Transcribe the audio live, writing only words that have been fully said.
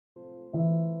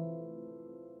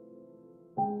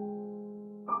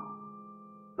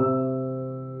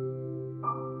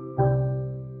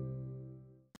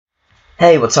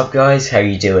Hey, what's up guys? How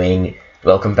you doing?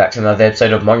 Welcome back to another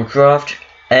episode of Minecraft,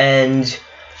 and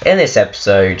in this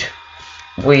episode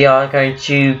we are going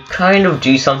to kind of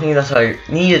do something that I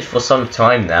needed for some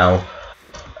time now,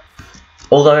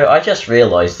 although I just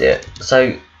realized it.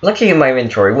 So looking at my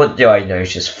inventory, what do I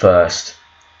notice first?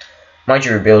 My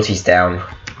durability's down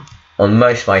on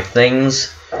most of my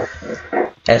things,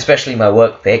 especially my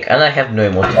work pick, and I have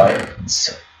no more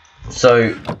diamonds.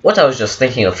 So what I was just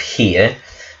thinking of here,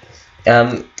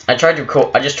 I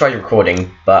just tried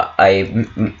recording, but I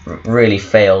really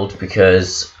failed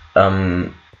because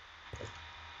apparently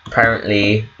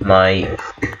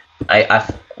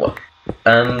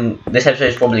this episode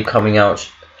is probably coming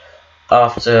out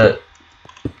after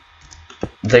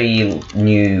the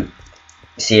new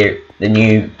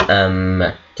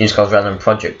DoomSkull's random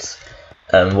projects,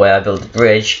 where I built a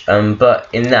bridge, but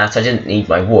in that I didn't need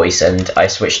my voice and I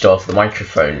switched off the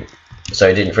microphone, so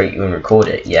I didn't even record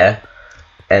it, yeah?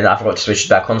 And I forgot to switch it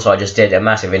back on, so I just did a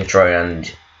massive intro,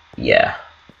 and yeah.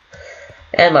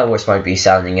 And my voice might be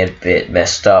sounding a bit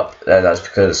messed up, and that's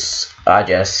because I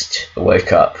just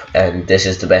woke up, and this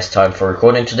is the best time for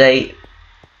recording today.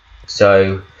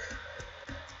 So,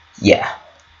 yeah.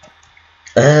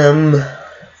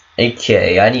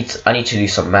 Okay, I need to do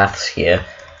some maths here.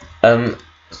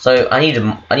 So I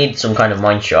need some kind of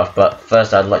mineshaft, but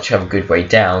first I'd like to have a good way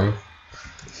down.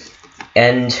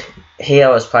 And here I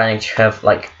was planning to have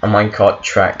like a minecart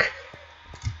track,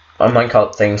 a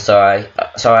minecart thing. So I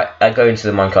go into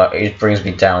the minecart, it brings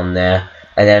me down there,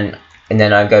 and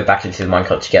then I go back into the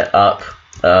minecart to get up.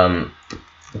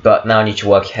 But now I need to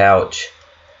work out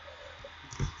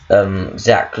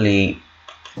exactly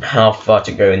how far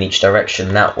to go in each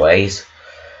direction that way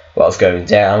whilst going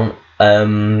down.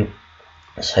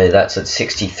 So that's at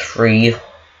 63.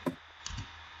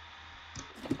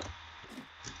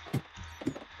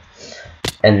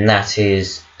 And that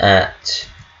is at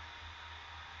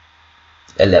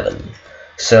 11.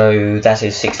 So that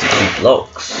is 63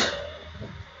 blocks.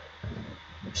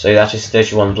 So that is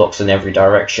 31 blocks in every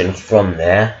direction from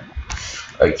there.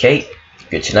 Okay,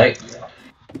 good to know.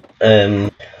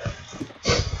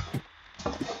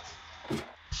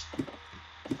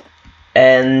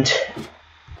 And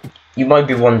you might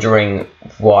be wondering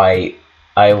why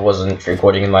I wasn't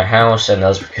recording in my house, and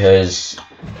that's because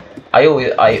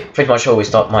I pretty much always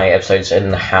start my episodes in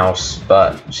the house,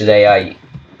 but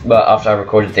after I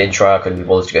recorded the intro, I couldn't be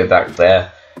bothered to go back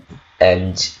there,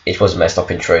 and it was a messed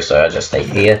up intro, so I just stayed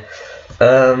here.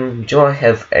 Do I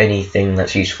have anything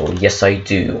that's useful? Yes, I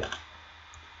do.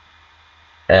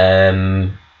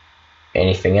 Anything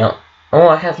else? Oh,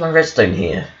 I have my redstone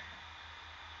here.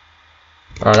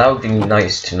 Oh, that would be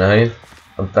nice to know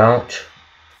about.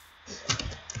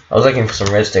 I was looking for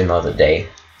some redstone the other day.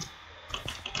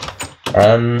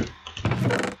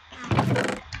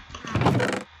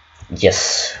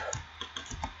 Yes.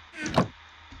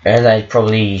 And I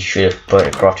probably should have put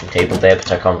a crafting table there,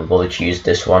 but I can't be bothered to use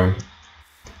this one.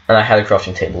 And I had a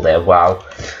crafting table there, wow.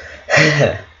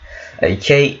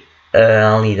 Okay,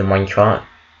 I'll need a minecart.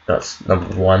 That's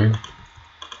number one.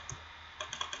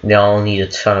 Now I'll need a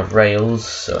ton of rails,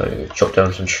 so chop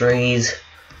down some trees.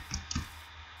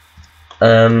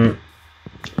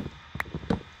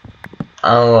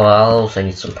 I'll also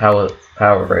need some power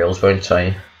rails, won't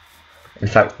I? In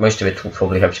fact, most of it will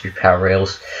probably have to be power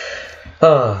rails.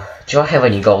 Oh, do I have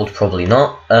any gold? Probably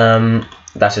not.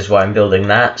 That is why I'm building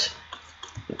that.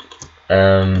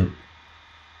 I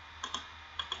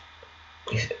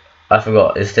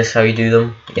forgot, is this how you do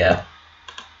them? Yeah.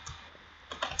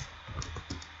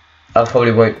 I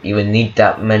probably won't even need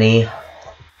that many,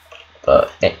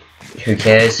 but who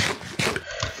cares?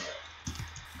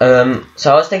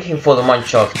 So I was thinking for the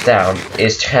mineshaft down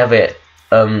is to have it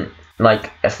like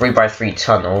a 3x3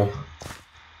 tunnel,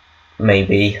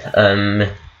 maybe.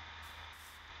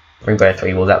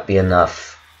 3x3, will that be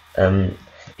enough? If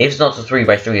it's not a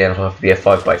 3x3, then it'll have to be a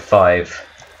 5x5.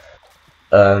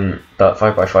 But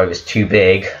 5x5 is too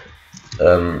big.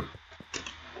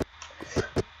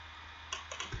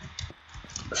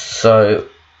 So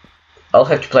I'll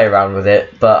have to play around with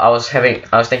it, but I was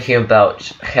thinking about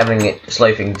having it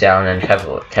sloping down and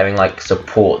having like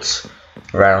supports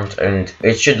around, and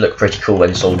it should look pretty cool when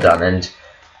it's all done.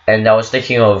 And I was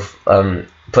thinking of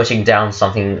putting down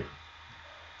something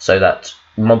so that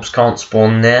mobs can't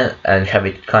spawn there and have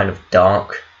it kind of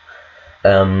dark.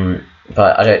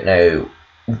 But I don't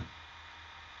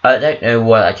know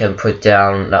what I can put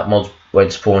down that mobs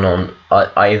won't spawn on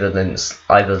either than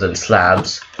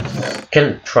slabs.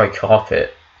 Can try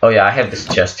carpet. Oh yeah, I have this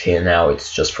chest here now.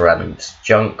 It's just for random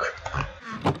junk.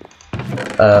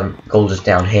 Gold is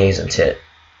down here, isn't it?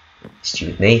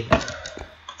 Stupid me.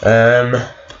 Oh,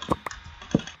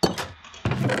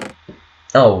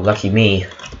 lucky me.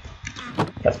 I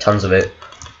have tons of it.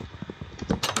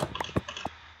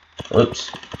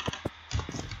 Oops.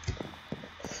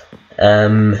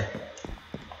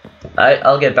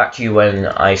 I'll get back to you when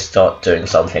I start doing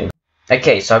something.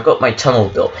 Okay, so I've got my tunnel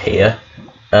built here.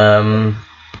 And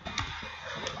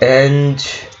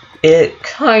it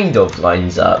kind of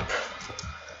lines up.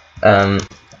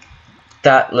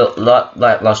 That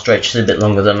last stretch is a bit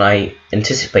longer than I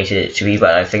anticipated it to be,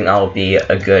 but I think that'll be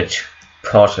a good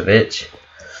part of it.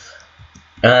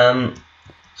 So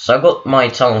I've got my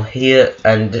tunnel here,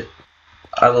 and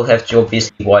I will have to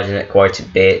obviously widen it quite a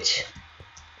bit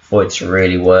for it to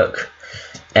really work.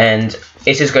 And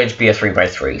it is going to be a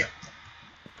 3x3.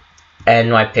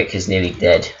 And my pick is nearly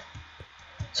dead.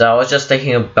 So I was just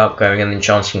thinking about going and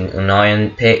enchanting an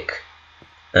iron pick,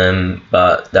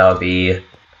 but that would be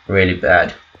really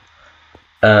bad.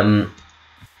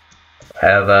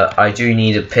 However, I do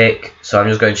need a pick, so I'm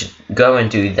just going to go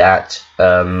and do that,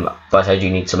 but I do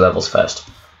need some levels first.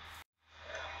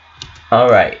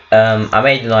 Alright, I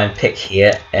made an iron pick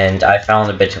here, and I found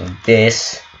a bit of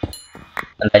this,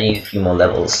 and I need a few more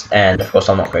levels, and of course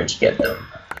I'm not going to get them.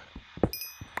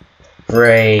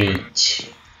 Great.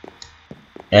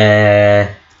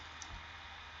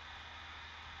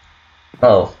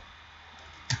 Oh.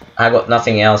 I got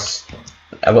nothing else.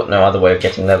 I got no other way of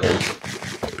getting levels.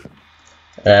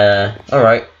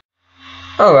 Alright.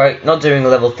 Alright, not doing a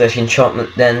level 30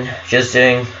 enchantment then. Just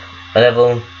doing a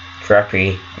level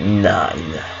crappy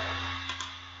 9.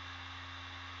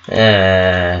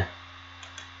 I'm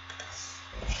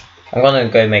gonna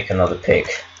go make another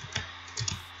pick.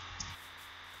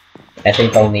 I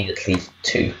think I'll need at least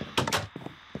 2.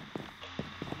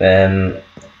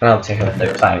 I'll take out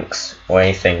no planks or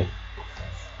anything.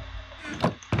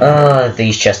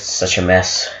 These chests are such a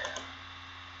mess.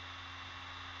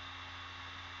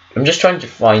 I'm just trying to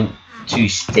find 2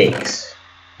 sticks.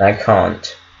 I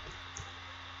can't.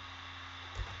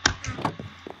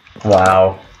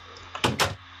 Wow.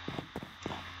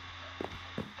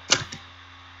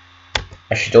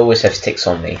 I should always have sticks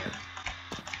on me.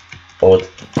 Or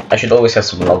I should always have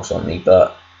some logs on me,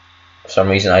 but for some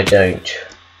reason I don't.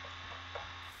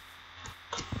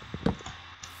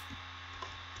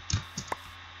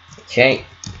 Okay.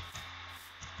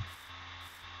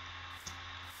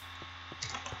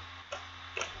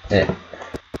 Yeah.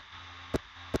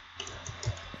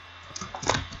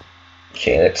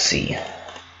 Okay, let's see.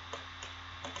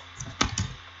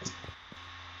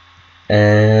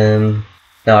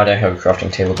 No, I don't have a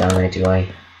crafting table down there, do I?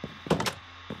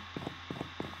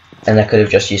 And I could have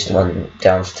just used one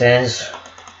downstairs.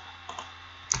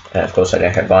 And of course I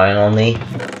don't have iron on me.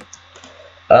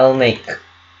 I'll make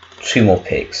 2 more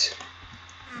picks.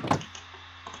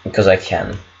 Because I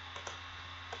can.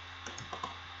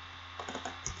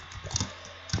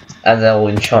 And I'll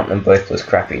enchant them both with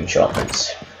crappy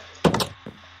enchantments.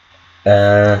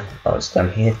 Oh, it's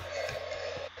down here.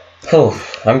 Oh,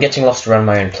 I'm getting lost around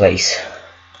my own place.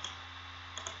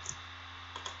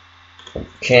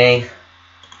 Okay.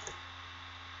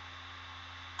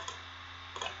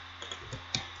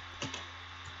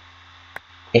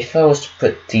 If I was to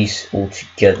put these all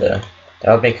together,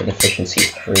 that would make an efficiency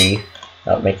 3.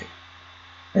 That would make...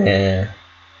 yeah,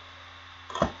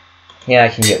 I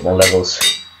can get more levels.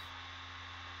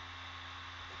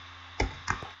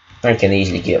 I can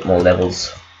easily get more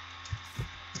levels.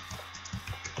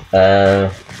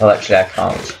 Well, actually I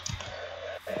can't.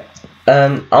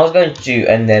 I was going to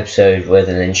end the episode with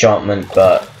an enchantment,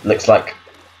 but looks like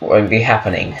it won't be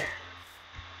happening.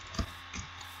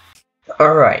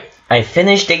 Alright, I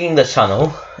finished digging the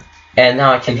tunnel, and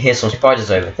now I can hear some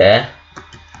spiders over there.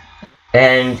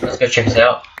 And let's go check this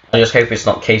out. I just hope it's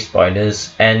not cave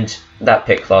spiders, and that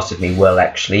pick lasted me well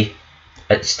actually.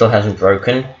 It still hasn't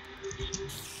broken.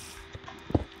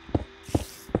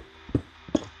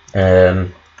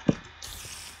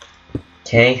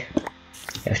 Okay,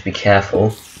 you have to be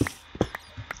careful.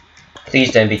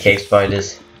 Please don't be cave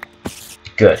spiders.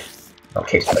 Good, not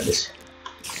cave spiders.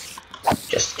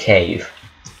 Just cave.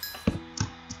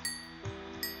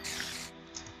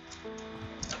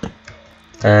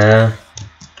 There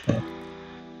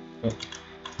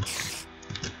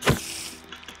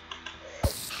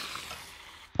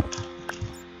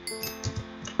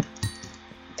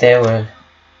were...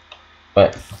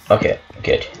 But, okay,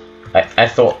 good. I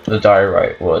thought the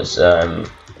diorite was,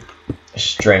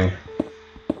 string.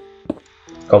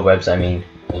 Cobwebs, I mean.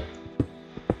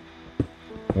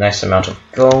 Nice amount of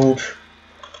gold.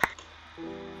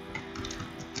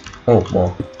 Oh,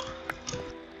 more.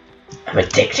 I'm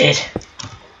addicted.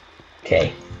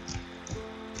 Okay.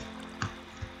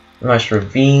 Nice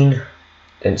ravine.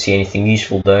 Didn't see anything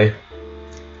useful though.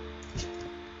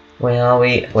 Where are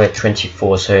we? We're at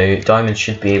 24, so diamonds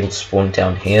should be able to spawn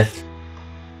down here.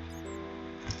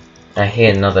 I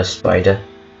hear another spider.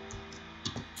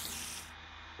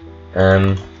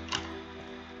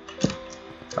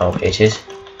 Oh, it is.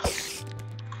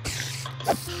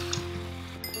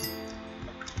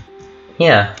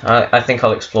 Yeah, I think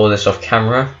I'll explore this off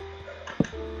camera.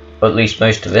 Or at least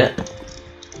most of it.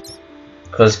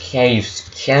 Because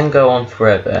caves can go on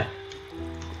forever.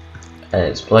 And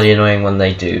it's bloody annoying when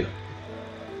they do.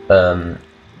 I'll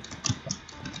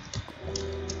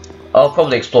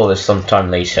probably explore this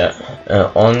sometime later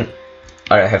on.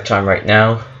 I don't have time right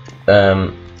now.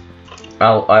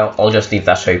 I'll just leave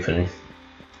that open.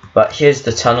 But here's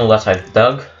the tunnel that I've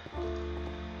dug.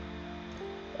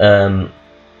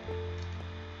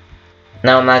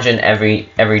 Now imagine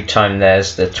every time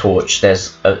there's the torch,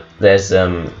 there's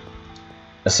a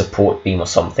support beam or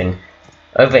something.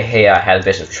 Over here I had a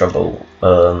bit of trouble,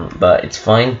 but it's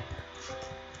fine.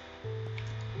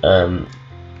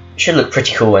 Should look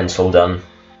pretty cool when it's all done.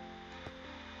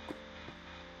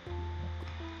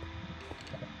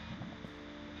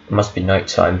 It must be night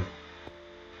time.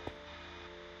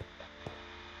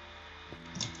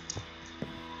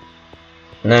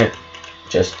 No,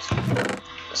 just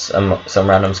some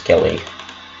random skelly.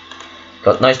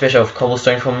 Got a nice bit of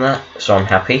cobblestone from that, so I'm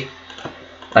happy.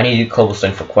 I needed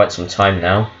cobblestone for quite some time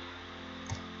now.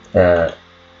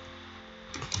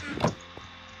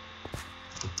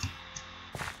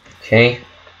 Okay.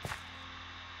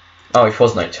 Oh, it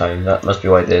was night time. That must be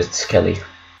why there's skelly.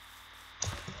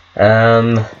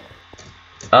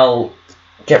 I'll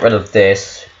get rid of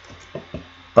this,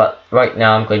 but right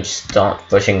now I'm going to start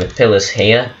putting the pillars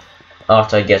here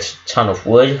after I get a ton of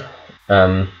wood.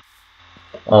 Oh,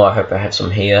 I hope I have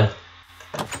some here.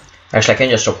 Actually, I can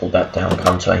just drop all that down,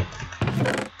 can't I?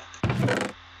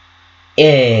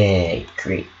 Yay,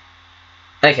 great.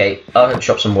 Okay, I'll have to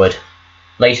chop some wood.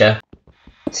 Later.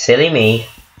 Silly me.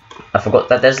 I forgot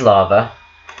that there's lava.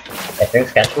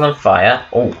 Everything's catching on fire.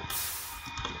 Oh.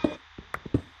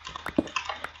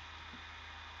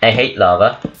 I hate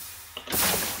lava.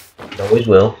 Always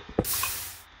will.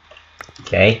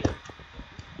 Okay.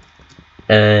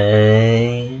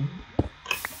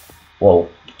 Whoa.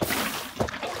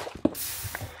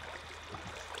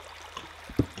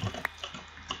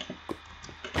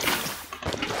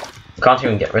 Can't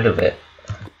even get rid of it.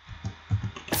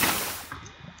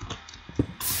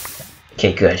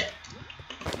 Okay, good.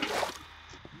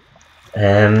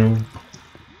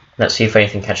 Let's see if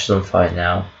anything catches on fire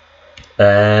now.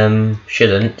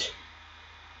 Shouldn't.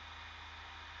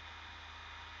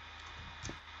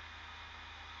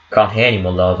 Can't hear any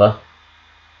more lava.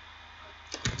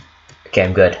 Okay,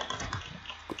 I'm good.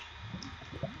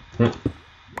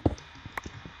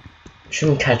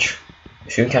 Shouldn't catch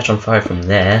on fire from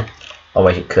there. Oh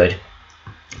wait, it could.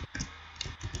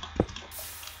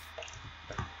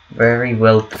 Very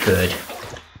well could.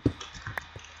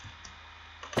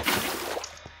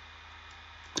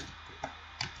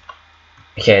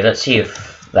 Okay, let's see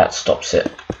if that stops it.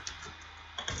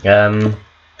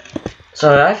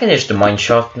 So I finished the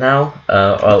mineshaft now.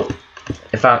 Well,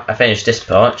 if I finished this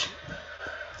part.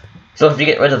 So if you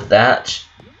get rid of that,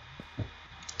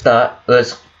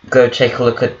 let's go take a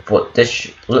look at what this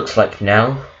looks like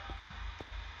now.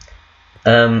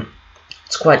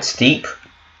 It's quite steep,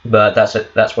 but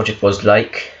that's what it was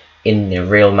like in the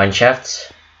real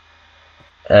mineshafts.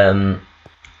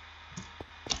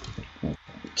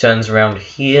 Turns around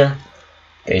here,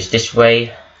 goes this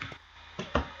way.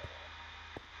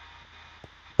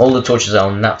 All the torches are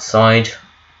on that side.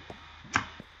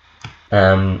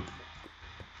 Now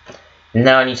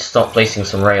I need to start placing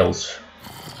some rails.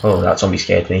 Oh, that zombie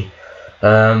scared me.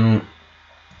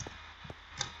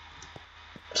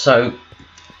 So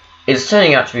it's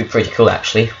turning out to be pretty cool,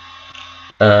 actually.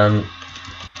 What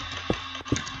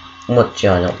do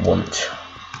I not want?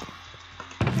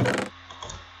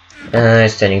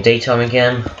 It's turning daytime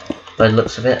again, by the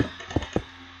looks of it.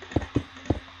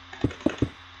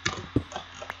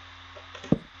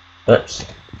 Oops.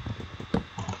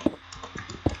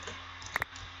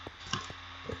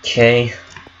 Okay.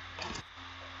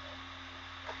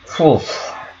 Whew.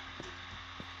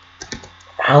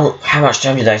 How much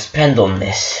time did I spend on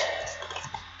this?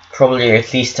 Probably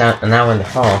at least an hour and a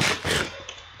half.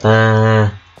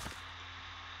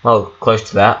 Well, close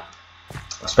to that.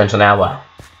 I spent an hour.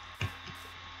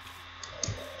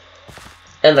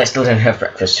 And I still don't have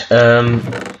breakfast.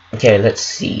 Okay, let's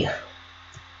see.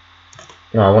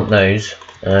 No, I want those.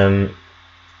 I've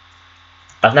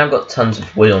now got tons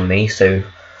of wood on me, so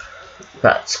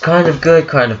That's kind of good,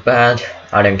 kind of bad.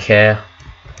 I don't care.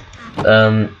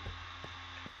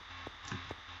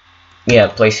 Yeah,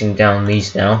 placing down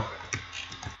these now.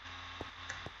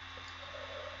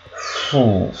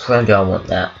 Where do I want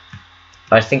that?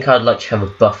 I think I'd like to have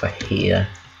a buffer here.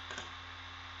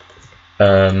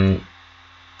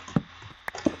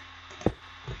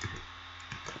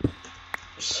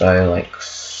 So like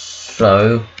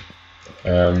so.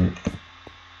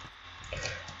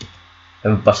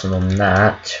 Have a button on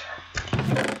that.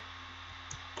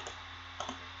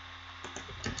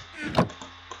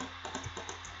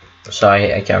 So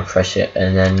I can press it,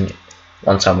 and then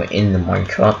once I'm in the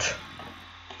minecart,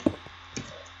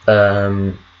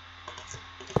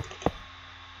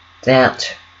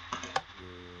 that,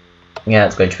 yeah,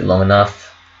 it's going to be long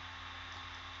enough.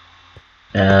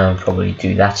 Probably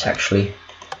do that actually.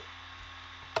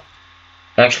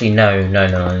 Actually,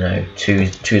 no. Two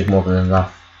is more than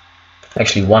enough.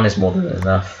 Actually, 1 is more than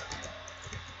enough.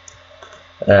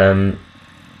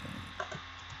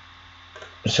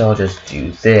 So I'll just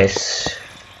do this.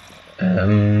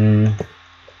 Oh,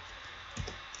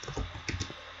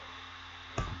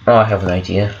 I have an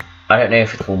idea. I don't know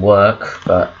if it will work,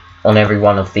 but on every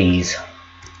one of these,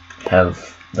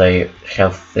 they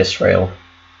have this rail.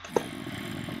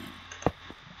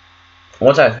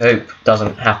 What I hope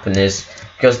doesn't happen is,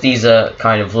 because these are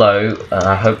kind of low,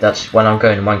 I hope that when I'm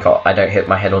going to minecart, I don't hit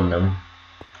my head on them.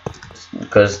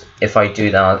 Because if I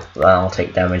do that, I'll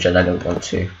take damage, and I don't want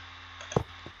to.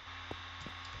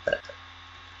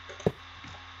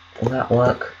 Will that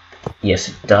work? Yes,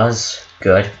 it does.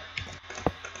 Good.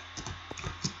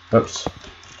 Oops.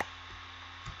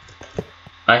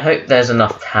 I hope there's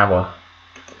enough power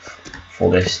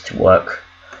for this to work.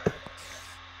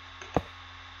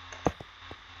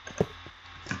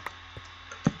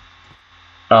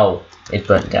 Oh, it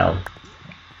burnt down.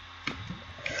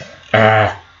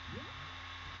 Ah.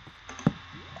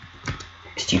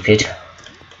 Stupid.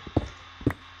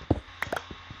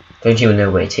 Don't even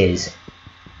know where it is.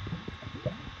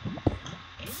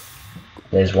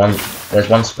 There's one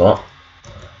spot.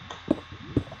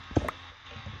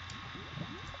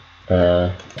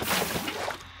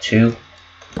 Two.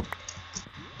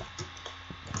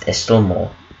 There's still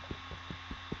more.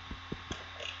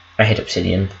 I hate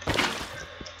obsidian.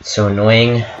 So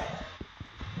annoying.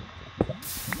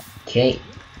 Okay.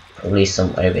 Probably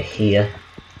some over here.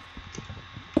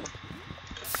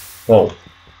 Whoa.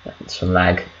 That's some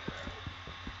lag.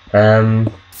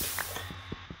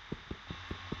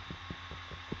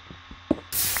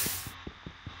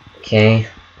 Okay.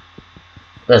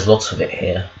 There's lots of it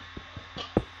here.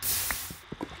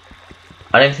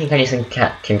 I don't think anything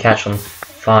can catch on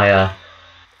fire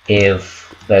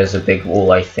if there's a big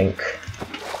wall, I think.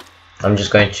 I'm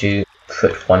just going to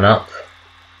put one up,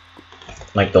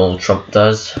 like Donald Trump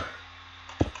does,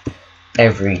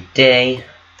 every day.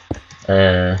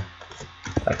 Like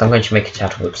I'm going to make it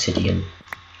out of obsidian.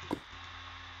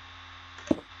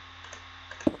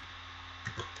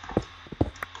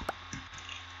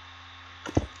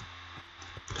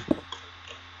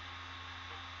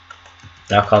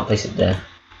 Now I can't place it there.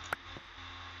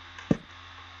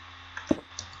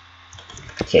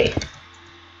 Okay.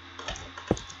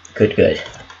 Good.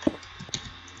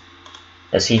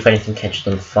 Let's see if anything catches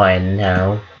on fire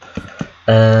now.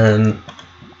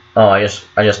 Oh, I just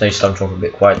noticed I'm talking a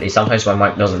bit quietly. Sometimes my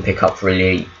mic doesn't pick up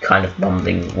really kind of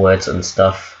mumbling words and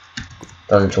stuff.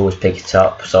 Doesn't always pick it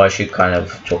up, so I should kind of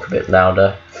talk a bit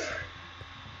louder.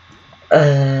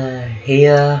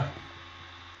 Here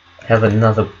have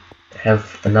another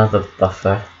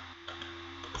buffer.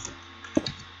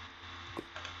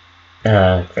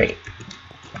 Great.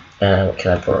 What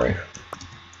can I borrow?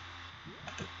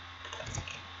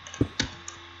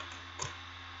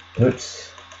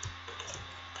 Oops.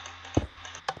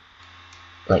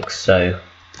 Like so.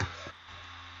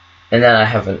 And then I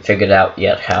haven't figured out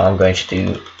yet how I'm going to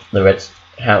do the where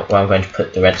I'm going to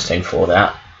put the redstone for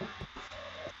that.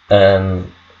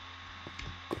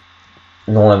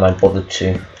 Nor am I bothered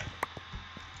to.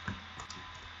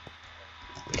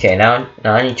 Okay, now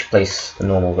I need to place the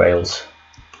normal rails.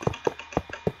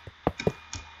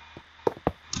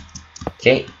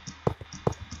 Okay.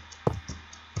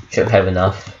 Should have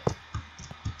enough.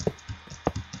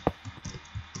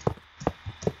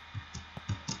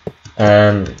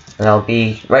 And I'll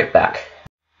be right back.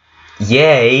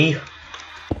 Yay!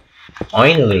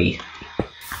 Finally!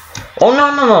 Oh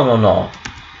no!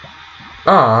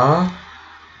 Ah.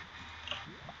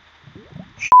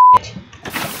 Shit.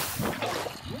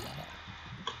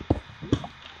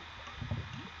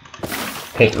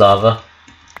 Hate lava.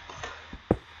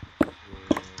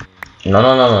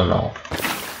 No.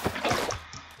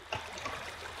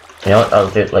 You know what?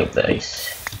 I'll do it like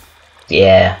this.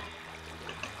 Yeah.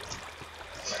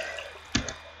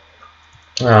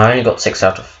 Oh, I only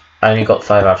got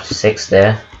 5 out of 6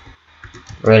 there.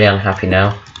 Really unhappy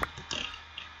now.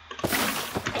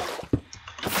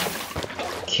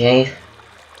 Okay.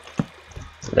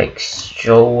 Let's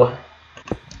show.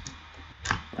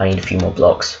 I need a few more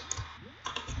blocks.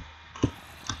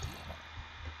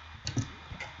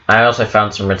 I also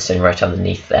found some redstone right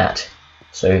underneath that,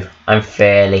 so I'm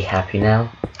fairly happy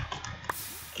now.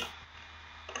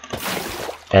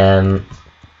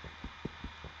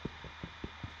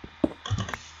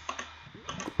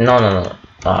 No.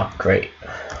 Ah, great.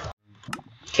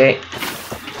 Okay.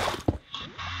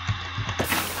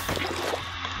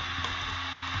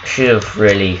 Should have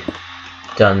really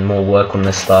done more work on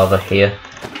this lava here.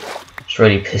 It's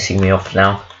really pissing me off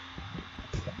now.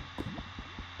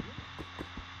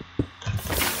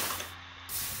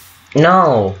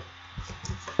 No!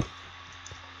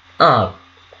 Ah.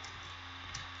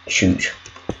 Shoot.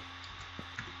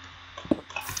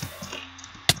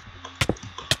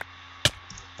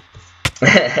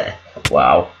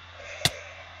 Wow.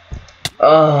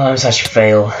 Oh, I'm such a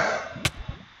fail.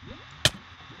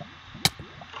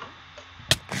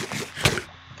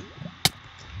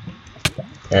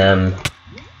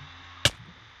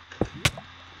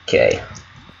 Okay.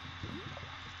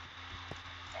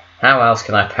 How else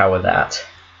can I power that?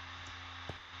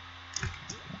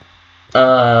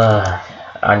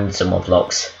 I need some more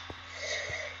blocks.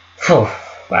 Phew,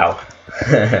 wow.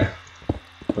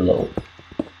 Lol.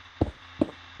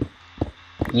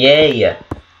 Yay!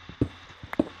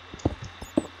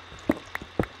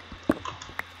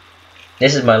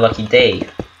 This is my lucky day.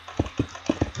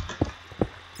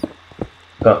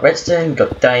 Got redstone,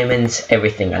 got diamonds,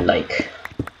 everything I like.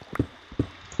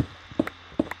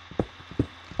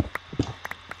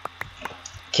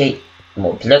 Okay,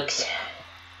 more blocks.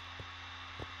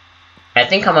 I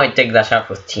think I might dig that out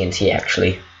with TNT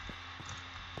actually.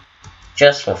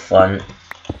 Just for fun.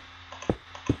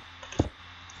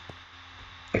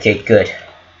 Okay, good.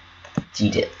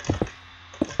 Did it.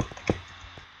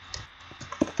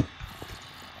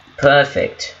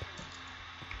 Perfect.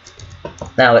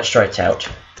 Now let's try it out.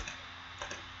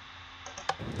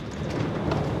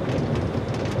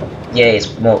 Yeah,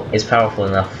 it's powerful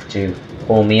enough to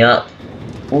pull me up.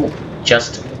 Ooh,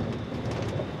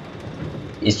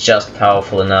 it's just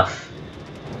powerful enough.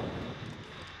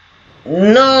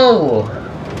 No!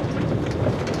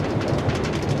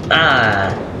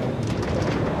 Ah.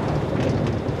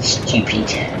 Stupid.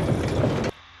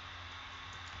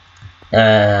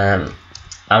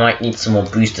 I might need some more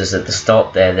boosters at the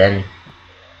start there then.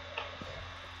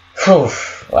 Whew,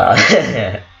 wow.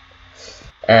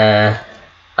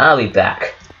 I'll be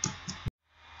back.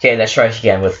 Okay, let's try it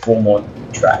again with 4 more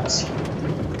tracks.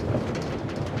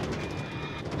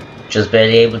 Just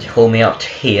barely able to pull me up to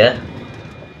here.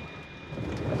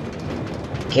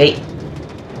 Okay.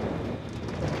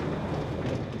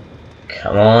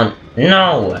 Come on.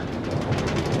 No!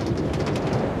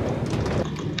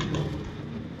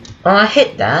 Oh, I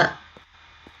hit that.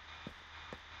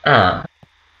 Ah.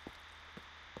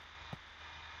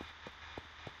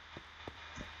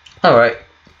 Alright.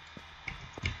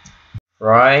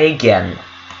 Try again.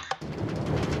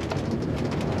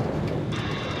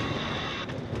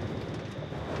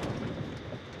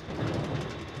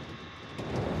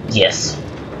 Yes.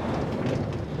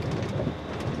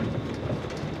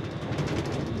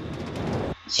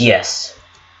 Yes.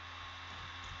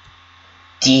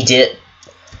 Did it.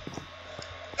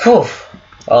 Whew.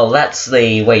 Well, that's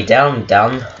the way down.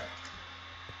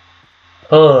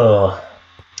 Oh.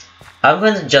 I'm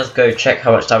going to just go check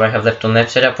how much time I have left on the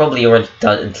episode. I've probably already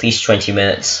done at least 20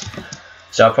 minutes.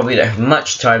 So I probably don't have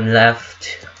much time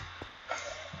left.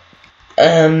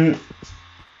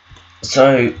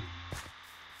 So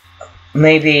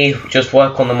maybe just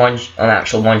work on the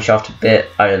actual mineshaft a bit,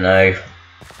 I don't know.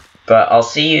 But I'll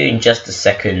see you in just a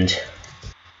second.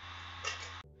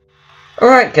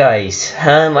 Alright guys,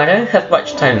 I don't have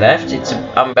much time left.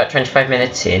 I'm about 25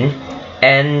 minutes in,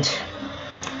 and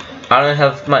I don't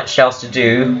have much else to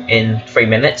do in 3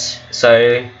 minutes,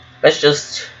 so let's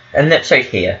just end the episode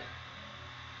here.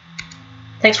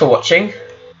 Thanks for watching.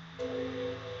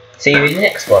 See you in the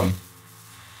next one.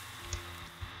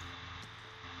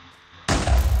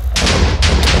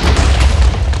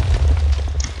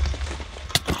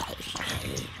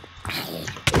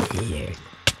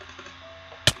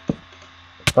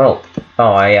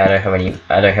 Oh, yeah,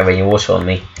 I don't have any water on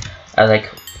me. I was like,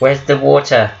 where's the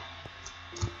water?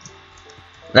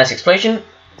 Nice explosion.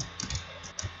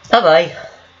 Bye bye.